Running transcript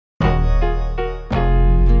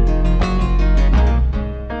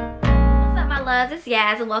loves, it's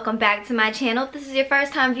Yaz and welcome back to my channel. If this is your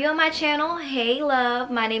first time viewing my channel, hey love,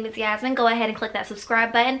 my name is Yasmin. Go ahead and click that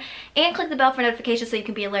subscribe button and click the bell for notifications so you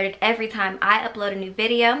can be alerted every time I upload a new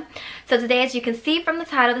video. So today, as you can see from the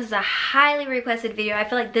title, this is a highly requested video. I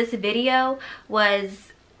feel like this video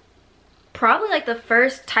was probably like the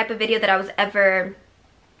first type of video that I was ever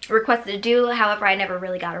requested to do. However, I never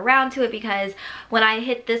really got around to it because when I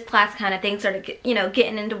hit this class kind of thing, started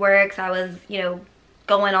getting into work, so I was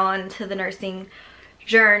going on to the nursing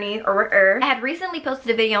journey I had recently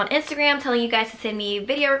posted a video on Instagram telling you guys to send me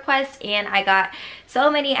video requests, and I got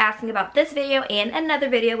so many asking about this video and another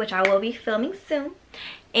video which I will be filming soon.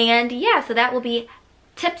 And yeah, so that will be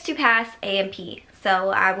tips to pass A&P. So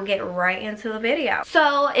I will get right into the video.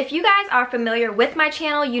 So if you guys are familiar with my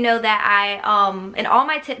channel, you know that I in all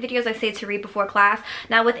my tip videos I say to read before class.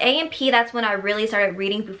 Now with A&P, that's when I really started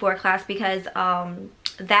reading before class because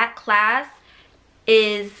that class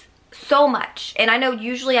is so much. And I know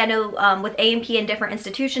usually with A&P in different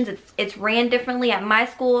institutions it's ran differently. At my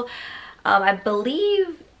school, I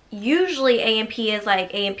believe usually A&P is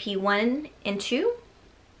like A&P 1 and 2.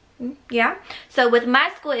 Yeah, so with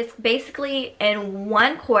my school it's basically in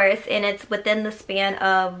one course and it's within the span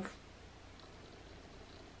of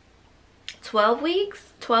 12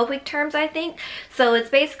 weeks, 12-week terms I think. So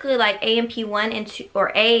it's basically like A&P 1 and 2,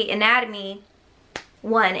 or anatomy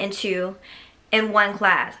 1 and 2 in one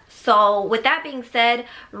class. So with that being said,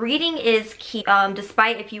 reading is key.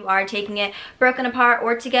 Despite if you are taking it broken apart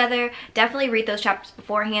or together, definitely read those chapters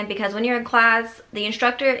beforehand, because when you're in class, the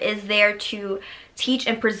instructor is there to teach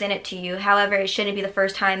and present it to you. However, it shouldn't be the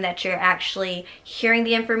first time that you're actually hearing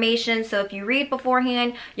the information. So if you read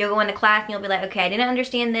beforehand, you'll go into class and you'll be like, okay, I didn't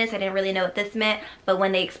understand this, I didn't really know what this meant, but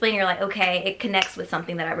when they explain, you're like, okay, it connects with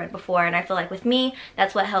something that I read before. And I feel like with me,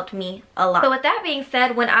 that's what helped me a lot. So with that being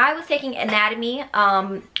said, when I was taking anatomy,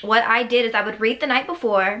 what I did is I would read the night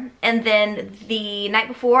before, and then the night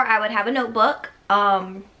before I would have a notebook.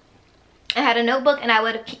 I had a notebook and I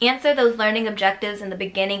would answer those learning objectives in the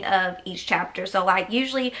beginning of each chapter. So like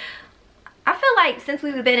usually, I feel like since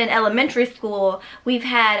we've been in elementary school, we've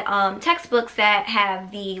had textbooks that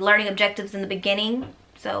have the learning objectives in the beginning.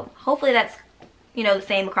 So hopefully that's, the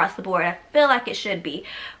same across the board. I feel like it should be.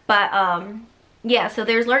 But yeah, so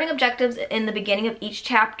there's learning objectives in the beginning of each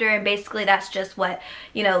chapter, and basically that's just what,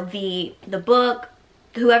 the book,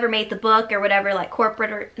 whoever made the book or whatever, like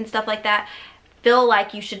corporate and stuff like that, feel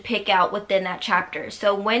like you should pick out within that chapter.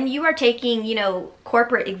 So when you are taking,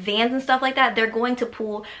 corporate exams and stuff like that, they're going to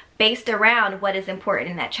pull based around what is important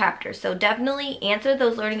in that chapter. So definitely answer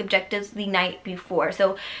those learning objectives the night before.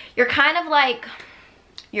 So you're kind of like,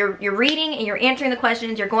 you're reading and you're answering the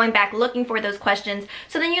questions, you're going back looking for those questions.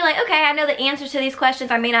 So then you're like, okay, I know the answers to these questions.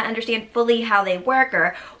 I may not understand fully how they work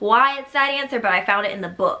or why it's that answer, but I found it in the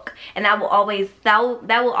book. And that will always, that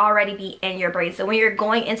will already be in your brain. So when you're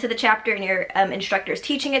going into the chapter and your instructor is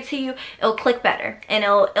teaching it to you, it'll click better and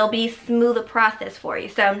it'll be smoother process for you.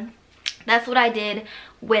 So that's what I did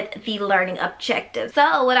with the learning objectives.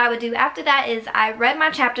 So what I would do after that is I read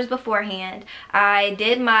my chapters beforehand. I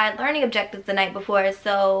did my learning objectives the night before.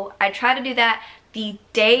 So I try to do that the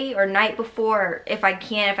day or night before, if I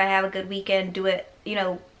can, if I have a good weekend, do it,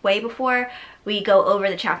 way before we go over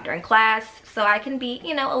the chapter in class, so I can be,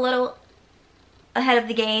 a little ahead of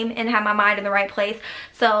the game and have my mind in the right place.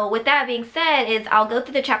 So with that being said, is I'll go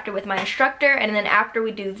through the chapter with my instructor, and then after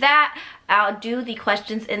we do that, I'll do the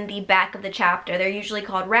questions in the back of the chapter. They're usually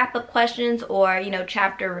called wrap-up questions or,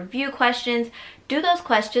 chapter review questions. Do those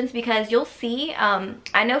questions because you'll see,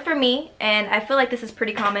 I know for me, and I feel like this is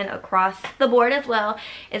pretty common across the board as well,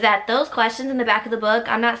 is that those questions in the back of the book,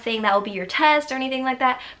 I'm not saying that will be your test or anything like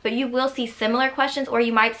that, but you will see similar questions, or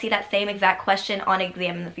you might see that same exact question on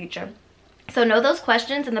exam in the future. So know those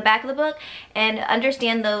questions in the back of the book and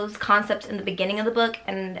understand those concepts in the beginning of the book,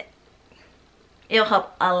 and it'll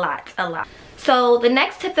help a lot. So the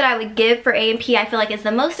next tip that I would give for A&P, I feel like is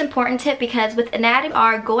the most important tip, because with anatomy, you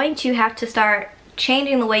are going to have to start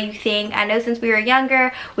changing the way you think. I know since we were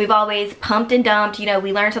younger, we've always pumped and dumped,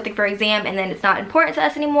 we learn something for exam and then it's not important to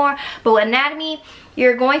us anymore. But with anatomy,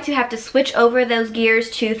 you're going to have to switch over those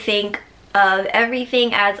gears to think of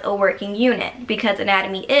everything as a working unit, because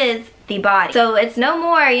anatomy is the body. So it's no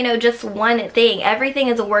more, just one thing. Everything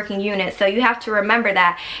is a working unit. So you have to remember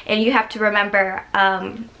that, and you have to remember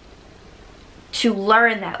to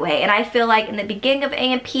learn that way. And I feel like in the beginning of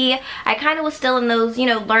A&P, I kind of was still in those, you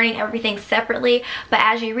know, learning everything separately, but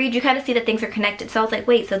as you read, you kind of see that things are connected. So I was like,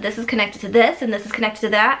 wait, so this is connected to this and this is connected to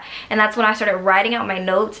that. And that's when I started writing out my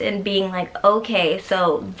notes and being like, okay,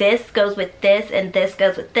 so this goes with this and this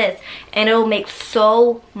goes with this, and it'll make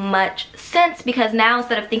so much sense, because now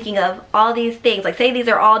instead of thinking of all these things, like say these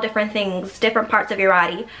are all different things, different parts of your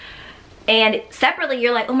body, and separately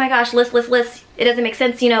you're like, oh my gosh, list, it doesn't make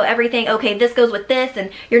sense, you know, everything, okay, this goes with this,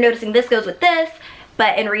 and you're noticing this goes with this.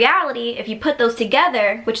 But in reality, if you put those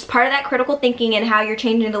together, which is part of that critical thinking and how you're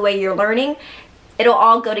changing the way you're learning, it'll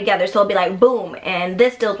all go together. So it'll be like boom, and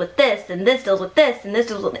this deals with this, and this deals with this, and this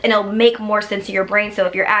deals with, and it'll make more sense to your brain. So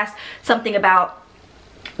if you're asked something about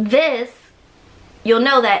this, you'll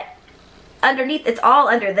know that underneath it's all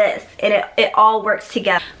under this, and it all works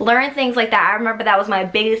together. Learn things like that. I remember that was my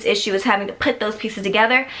biggest issue, was having to put those pieces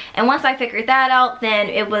together, and once I figured that out, then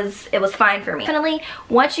it was fine for me. Definitely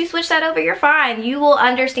once you switch that over, you're fine. You will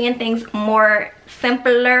understand things more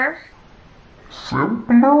simpler.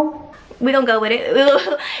 We gonna go with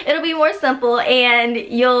it. It'll be more simple, and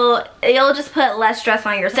you'll just put less stress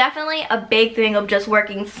on yourself. Definitely a big thing of just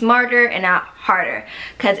working smarter and not harder,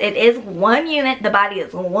 because it is one unit. The body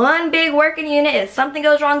is one big working unit. If something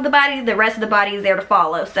goes wrong with the body, the rest of the body is there to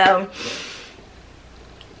follow. So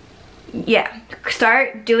yeah,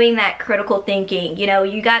 start doing that critical thinking. You know,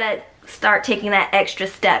 you gotta start taking that extra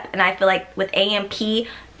step, and I feel like with A&P,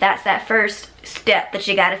 that's that first step that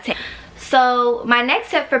you gotta take. So my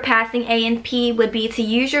next tip for passing A&P would be to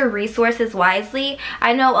use your resources wisely.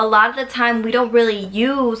 I know a lot of the time we don't really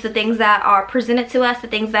use the things that are presented to us, the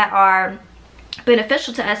things that are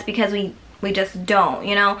beneficial to us, because we just don't,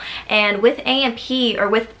 you know. And with A&P, or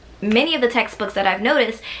with many of the textbooks that I've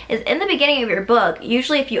noticed, is in the beginning of your book,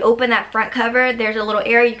 usually if you open that front cover, there's a little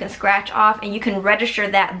area you can scratch off and you can register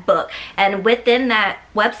that book. And within that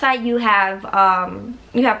website, you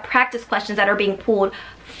have practice questions that are being pulled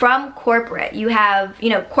from corporate. You have, you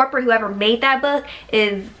know, corporate, whoever made that book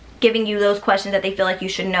is giving you those questions that they feel like you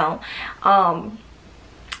should know.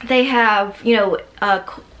 They have, you know,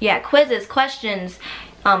 quizzes, questions,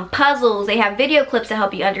 puzzles. They have video clips to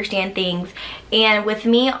help you understand things. And with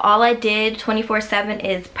me, all I did 24/7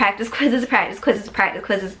 is practice quizzes, practice quizzes, practice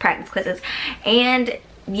quizzes, practice quizzes. And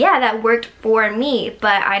yeah, that worked for me.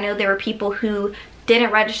 But I know there were people who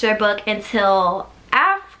didn't register their book until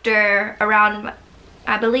after, around,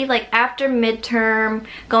 I believe like after midterm,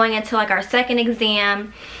 going into like our second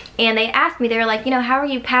exam. And they asked me, they were like, you know, how are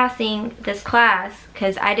you passing this class?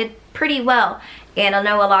 Because I did pretty well, and I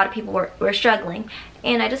know a lot of people were struggling.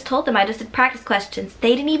 And I just told them I just did practice questions.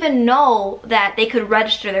 They didn't even know that they could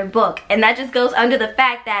register their book. And that just goes under the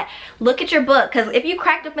fact that, look at your book, because if you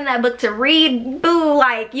cracked open that book to read, boo,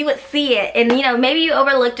 like you would see it. And you know, maybe you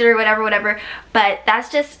overlooked it or whatever, but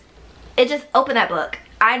that's just, it just open that book.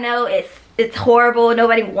 I know it's horrible,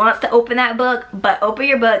 nobody wants to open that book, but open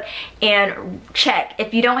your book and check.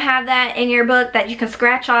 If you don't have that in your book that you can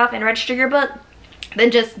scratch off and register your book, then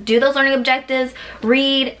just do those learning objectives,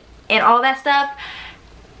 read, and all that stuff,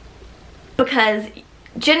 because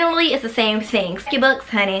generally it's the same thing. Stick your books,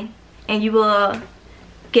 honey, and you will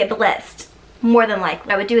get blessed, more than likely.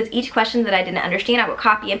 What I would do is each question that I didn't understand, I would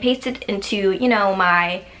copy and paste it into, you know,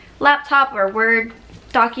 my laptop or Word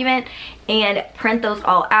document and print those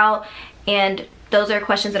all out. And those are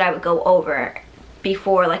questions that I would go over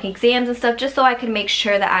before like exams and stuff, just so I could make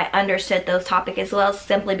sure that I understood those topics as well,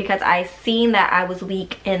 simply because I seen that I was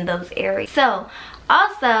weak in those areas. So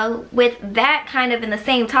also with that kind of in the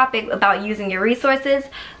same topic about using your resources,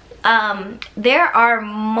 there are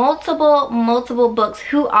multiple books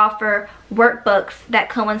who offer workbooks that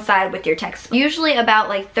coincide with your text, usually about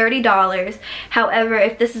like $30. However,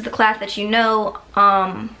 if this is the class that you know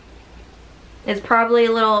is probably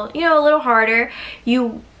a little, you know, a little harder,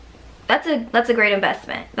 that's a great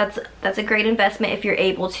investment. That's a great investment if you're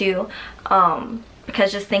able to,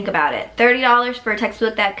 because just think about it, $30 for a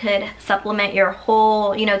textbook that could supplement your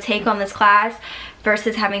whole, you know, take on this class,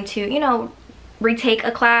 versus having to, you know, retake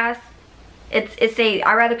a class. I'd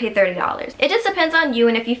rather pay $30. It just depends on you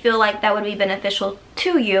and if you feel like that would be beneficial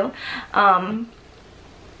to you. But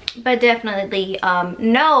definitely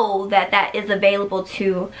know that that is available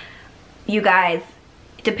to you guys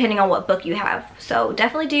depending on what book you have. So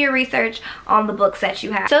definitely do your research on the books that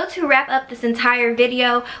you have. So to wrap up this entire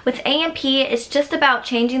video, with A&P, it's just about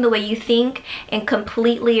changing the way you think and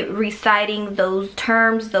completely reciting those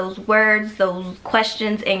terms, those words, those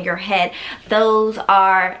questions in your head. Those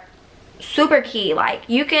are super key. Like,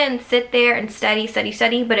 you can sit there and study,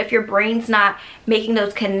 but if your brain's not making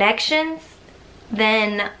those connections,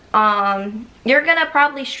 then you're gonna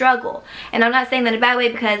probably struggle. And I'm not saying that in a bad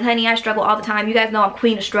way, because honey, I struggle all the time. You guys know I'm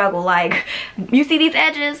queen of struggle. Like, you see these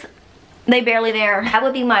edges, they barely there. That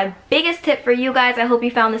would be my biggest tip for you guys. I hope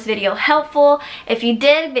you found this video helpful. If you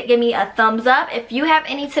did, give me a thumbs up. If you have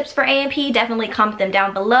any tips for A&P, definitely comment them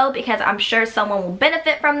down below, because I'm sure someone will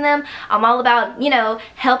benefit from them. I'm all about, you know,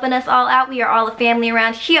 helping us all out. We are all a family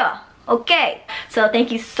around here. Okay, so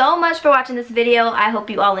thank you so much for watching this video. I hope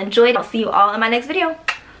you all enjoyed. I'll see you all in my next video.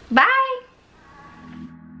 Bye.